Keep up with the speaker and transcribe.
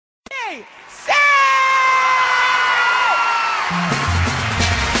say, say.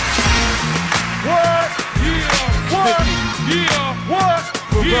 What? Yeah. What? Yeah. What?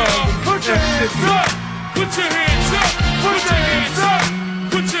 Yeah. Put your hands up. Put your hands up. Put your hands up.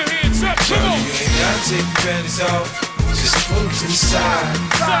 Put your hands up. Come on. You ain't gotta take your panties off. Just pull to the side.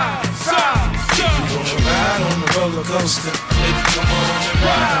 Side, side, If you wanna ride on the roller coaster, baby, come on and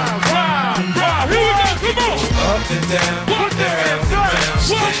ride. Ride. Here we go. Come on. Up and down, round and round.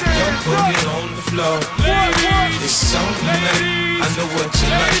 Stand up, put it on the floor. It's something late. I know what you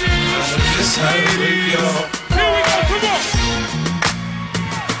like. I know just how to break your. Here we go. Come on.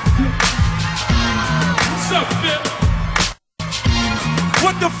 What's up, Phil?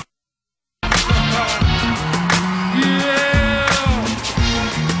 What the f?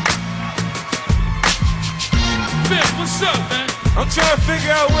 What's up, man? I'm trying to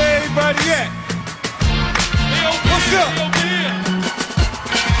figure out where everybody at. What's up? Yeah.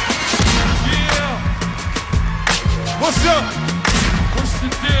 What's up? What's the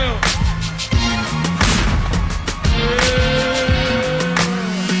deal? Yeah.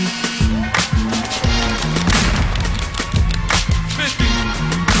 50.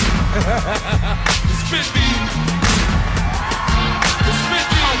 It's 50. It's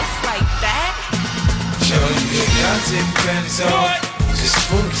 50. Oh, it's like that? Show you ain't gotta take your panties off. Just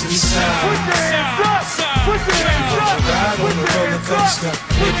pull it to the side. Put your hands up. Put your hands up. Ride on the roller coaster.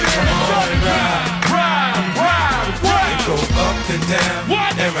 Baby, come on and ride. Ride. Go up and down,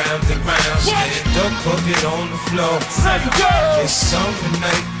 and round and round. Stand up, put it on the floor. It's something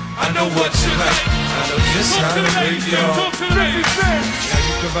night. I know what you like. I know just how to break your. Now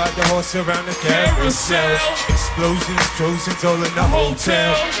you can ride the horse around the carousel. Explosions, Trojans all in the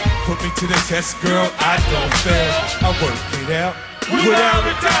hotel. Put me to the test, girl, I don't fail. I work it out without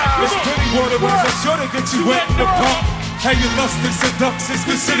a doubt. There's plenty water words, I'm sure to get you wet in the park. How you lust and seductions,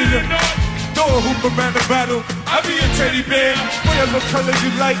 consider them. Throw a hoop around the battle, I be a teddy bear. Whatever color you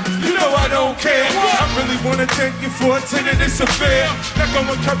like, you know I don't care. I really wanna thank you for attending this affair. Not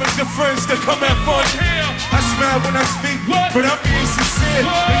gonna encourage your friends to come have fun. I smile when I speak, but I'm being sincere.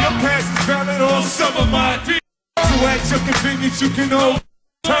 And your past is valid all summer, my dear. So at your convenience, you can all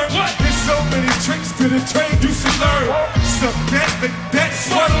turn. There's so many tricks to the trade you should learn. Suck that,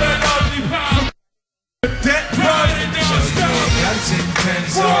 swallow that lollipop. That pride and Gotta take your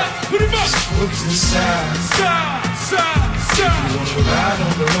panties off. Put him up. Just pull to the side. Side. You wanna ride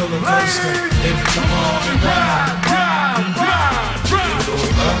on the roller coaster? Baby, come on and ride. Go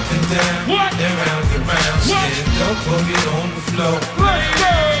up and down, and round and round. Stand up, put it on the floor.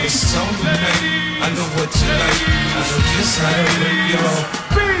 It's something late. I know what you like. I know just how to break your.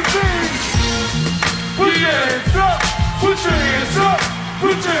 Put your hands up. Put your hands up.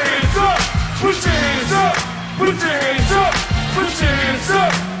 Put your hands up. Put your hands up. Put your hands up. Put your hands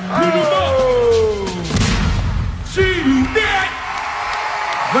up. Put them up. See you next.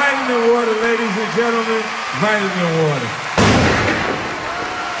 Vitamin water, ladies and gentlemen. Vitamin water.